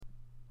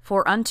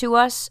For unto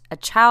us a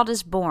child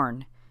is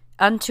born,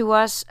 unto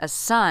us a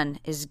son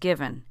is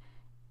given.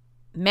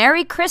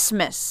 Merry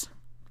Christmas!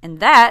 And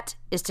that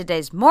is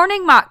today's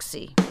Morning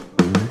Moxie.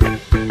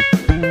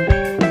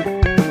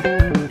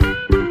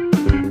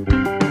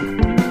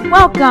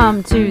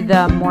 Welcome to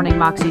the Morning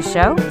Moxie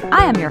Show.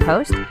 I am your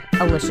host,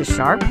 Alicia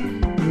Sharp.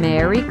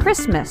 Merry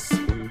Christmas.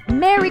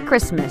 Merry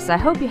Christmas. I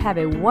hope you have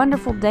a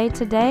wonderful day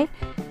today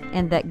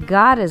and that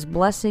God is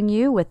blessing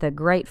you with a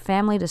great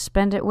family to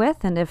spend it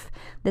with. And if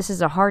this is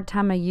a hard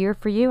time of year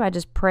for you, I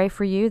just pray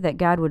for you that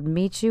God would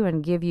meet you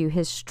and give you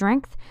His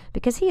strength,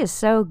 because He is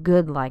so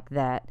good like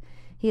that.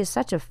 He is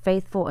such a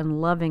faithful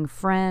and loving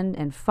friend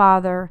and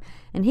father,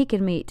 and He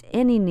can meet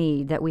any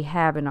need that we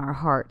have in our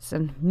hearts.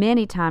 And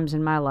many times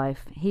in my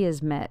life, He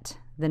has met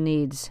the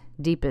needs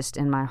deepest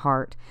in my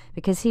heart,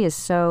 because He is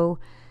so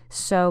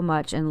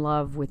much in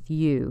love with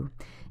you.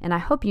 And I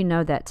hope you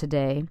know that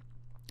today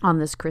on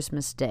this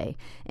Christmas day.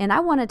 And I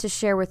wanted to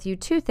share with you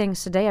two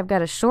things today. I've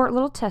got a short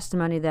little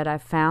testimony that I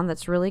found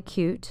that's really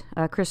cute,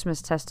 a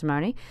Christmas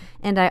testimony.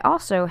 And I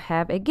also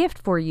have a gift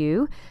for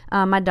you.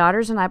 My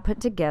daughters and I put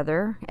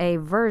together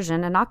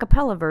an a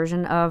cappella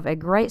version of a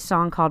great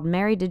song called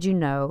Mary Did You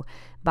Know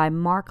by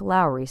Mark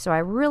Lowry. So I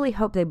really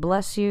hope they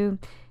bless you.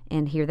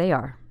 And here they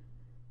are.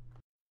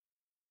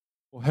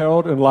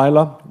 Harold and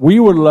Lila, we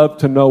would love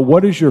to know,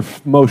 what is your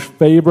most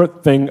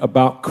favorite thing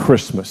about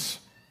Christmas?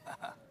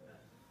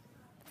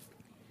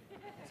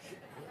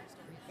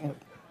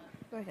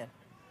 Go ahead.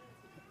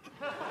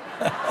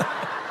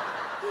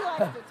 He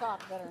likes to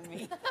talk better than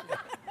me.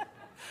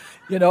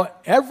 You know,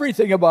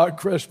 everything about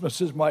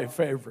Christmas is my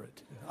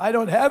favorite. I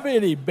don't have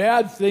any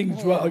bad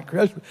things about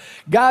Christmas.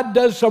 God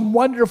does some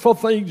wonderful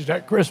things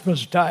at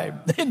Christmas time,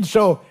 and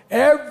so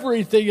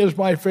everything is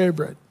my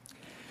favorite.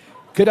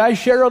 Could I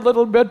share a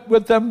little bit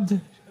with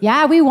them?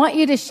 Yeah, we want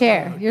you to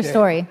share your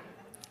story.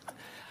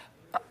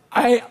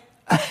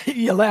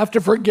 You'll have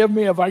to forgive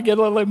me if I get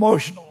a little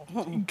emotional,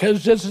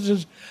 because this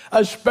is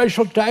a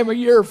special time of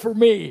year for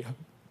me.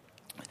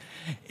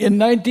 In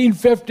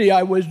 1950,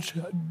 I was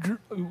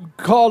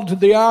called to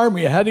the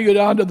Army. I had to go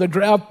down to the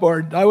draft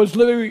board. I was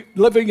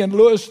living in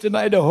Lewiston,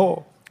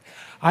 Idaho.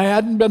 I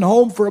hadn't been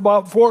home for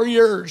about 4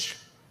 years,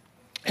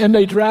 and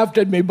they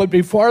drafted me. But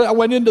before I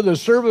went into the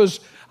service,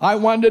 I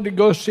wanted to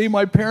go see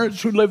my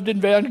parents who lived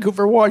in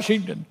Vancouver,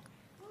 Washington.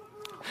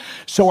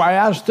 So I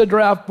asked the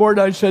draft board,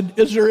 I said,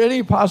 is there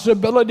any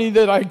possibility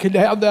that I could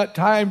have that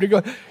time to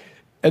go?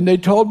 And they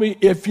told me,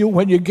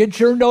 when you get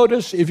your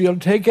notice, if you'll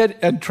take it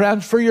and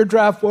transfer your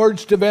draft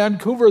boards to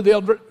Vancouver,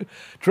 they'll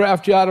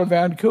draft you out of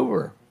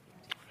Vancouver.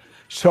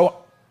 So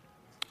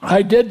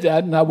I did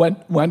that, and I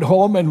went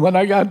home, and when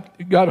I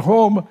got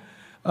home,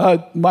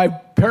 my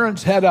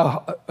parents had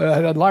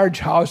a large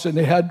house, and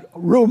they had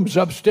rooms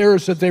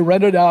upstairs that they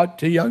rented out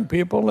to young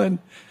people, and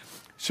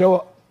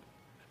so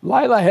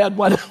Lila had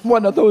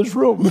one of those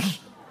rooms.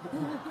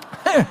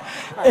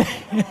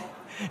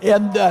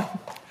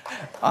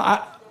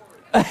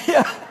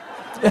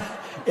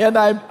 And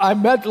I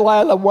met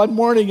Lila one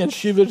morning, and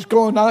she was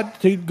going out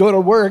to go to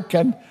work,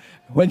 and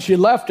when she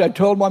left, I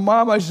told my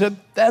mom, I said,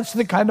 that's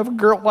the kind of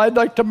girl I'd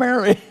like to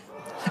marry.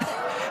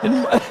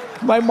 And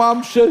my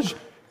mom says,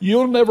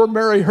 you'll never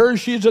marry her,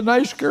 she's a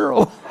nice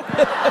girl.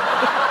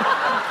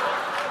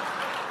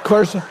 Of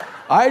course,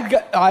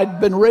 I'd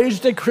been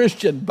raised a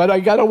Christian, but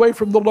I got away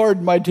from the Lord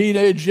in my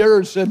teenage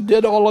years and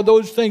did all of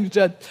those things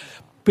that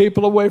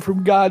people away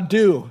from God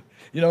do.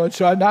 And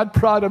so I'm not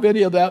proud of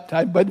any of that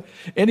time. But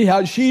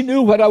anyhow, she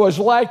knew what I was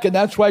like, and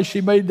that's why she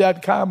made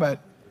that comment.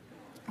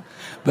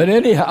 But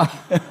anyhow,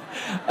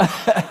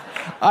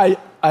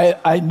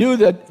 I knew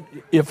that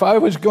if I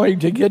was going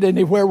to get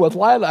anywhere with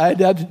Lila,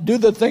 I'd have to do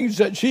the things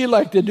that she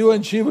liked to do,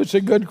 and she was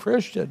a good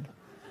Christian.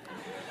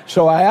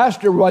 So I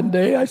asked her one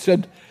day, I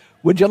said,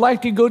 would you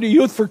like to go to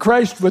Youth for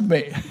Christ with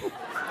me?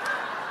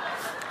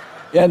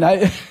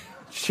 And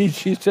she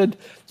said,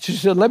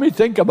 let me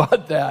think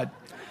about that.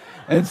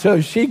 And so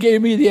she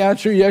gave me the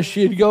answer, yes,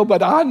 she'd go.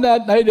 But on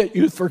that night at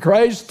Youth for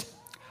Christ,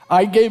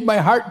 I gave my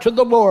heart to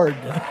the Lord.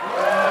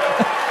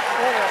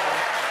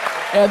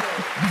 And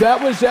that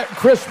was at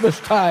Christmas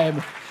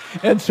time.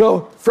 And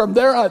so from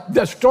there on,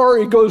 the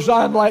story goes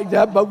on like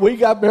that. But we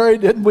got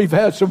married, and we've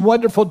had some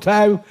wonderful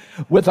time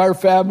with our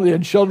family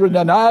and children.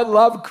 And I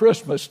love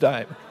Christmas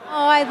time.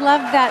 Oh, I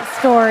love that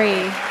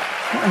story.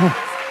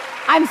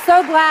 I'm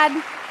so glad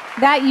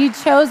that you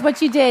chose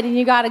what you did and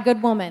you got a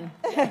good woman.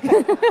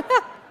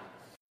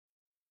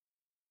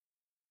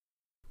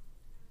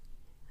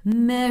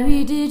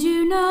 Mary, did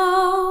you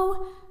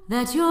know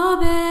that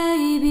your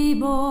baby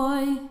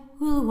boy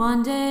will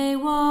one day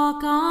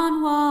walk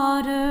on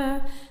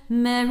water?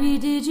 Mary,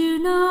 did you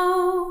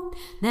know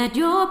that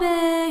your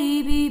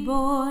baby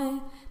boy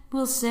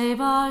will save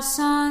our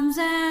sons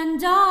and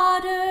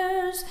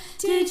daughters?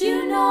 Did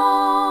you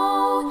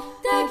know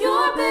that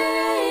your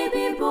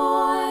baby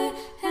boy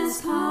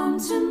has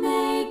come to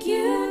make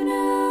you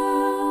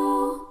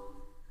new?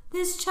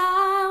 This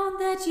child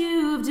that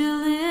you've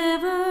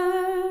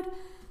delivered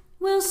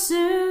will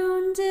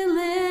soon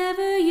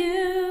deliver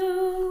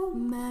you.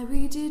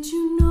 Mary, did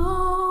you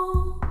know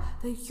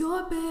that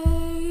your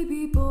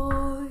baby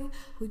boy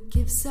would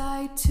give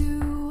sight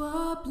to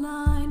a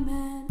blind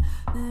man.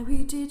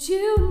 Mary, did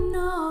you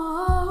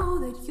know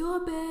that your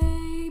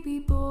baby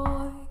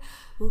boy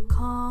will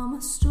calm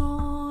a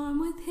storm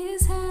with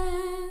his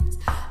hands?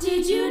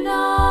 Did you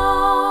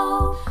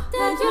know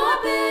that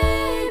your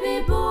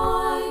baby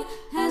boy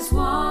has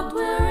walked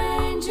where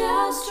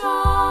angels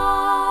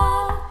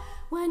trod?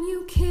 When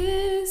you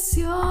kiss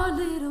your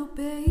little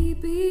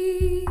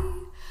baby,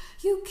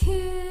 you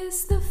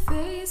kiss the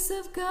face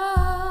of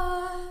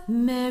God.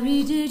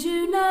 Mary, did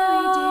you know?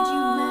 Mary, did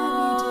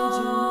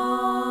you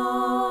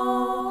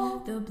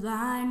know? The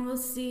blind will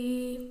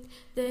see,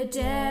 the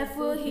deaf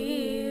will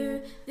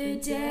hear, the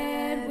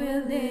dead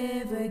will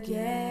live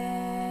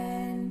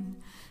again.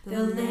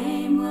 The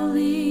lame will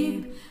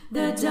leap,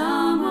 the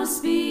dumb will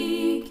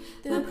speak,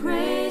 the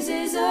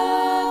praises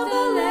of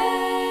the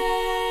Lamb.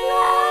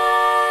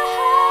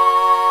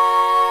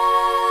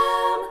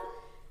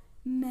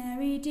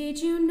 Mary, did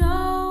you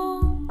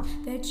know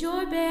that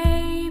your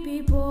baby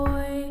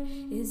boy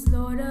is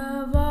Lord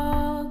of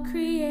all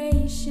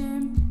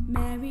creation?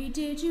 Mary,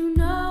 did you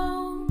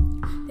know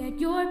that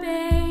your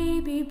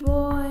baby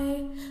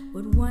boy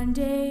would one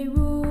day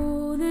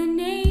rule the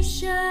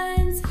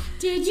nations?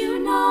 Did you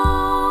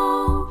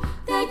know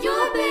that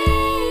your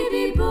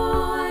baby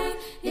boy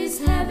is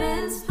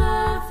heaven's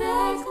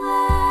perfect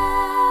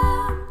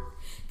lamb?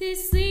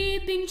 This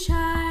sleeping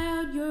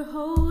child you're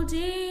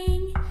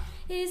holding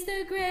is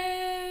the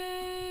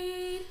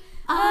great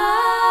I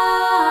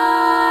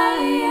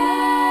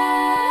am.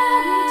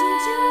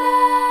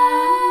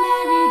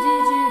 Mary,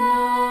 did you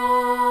know?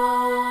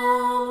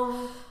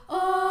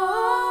 Oh,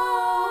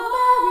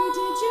 Mary,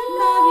 did you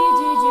know?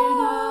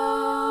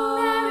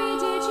 Mary,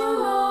 did you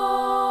know?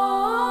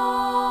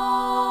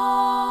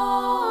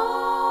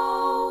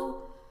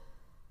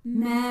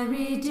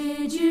 Mary,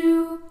 did you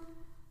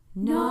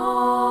know?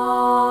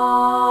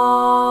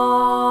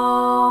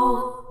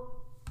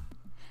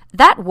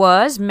 That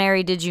was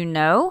Mary Did You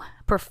Know,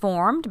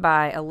 performed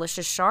by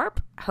Alicia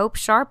Sharp, Hope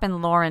Sharp,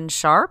 and Lauren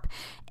Sharp,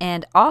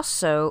 and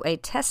also a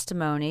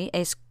testimony,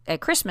 a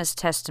Christmas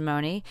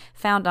testimony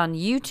found on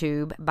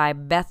YouTube by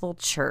Bethel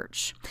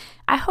Church.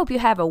 I hope you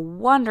have a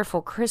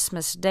wonderful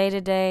Christmas day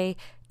today.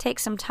 Take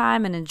some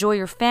time and enjoy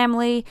your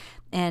family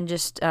and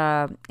just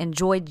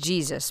enjoy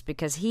Jesus,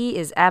 because he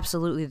is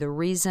absolutely the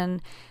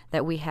reason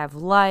that we have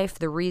life,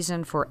 the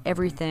reason for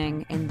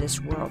everything in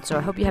this world. So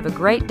I hope you have a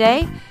great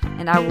day,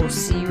 and I will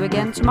see you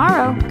again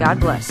tomorrow.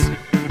 God bless.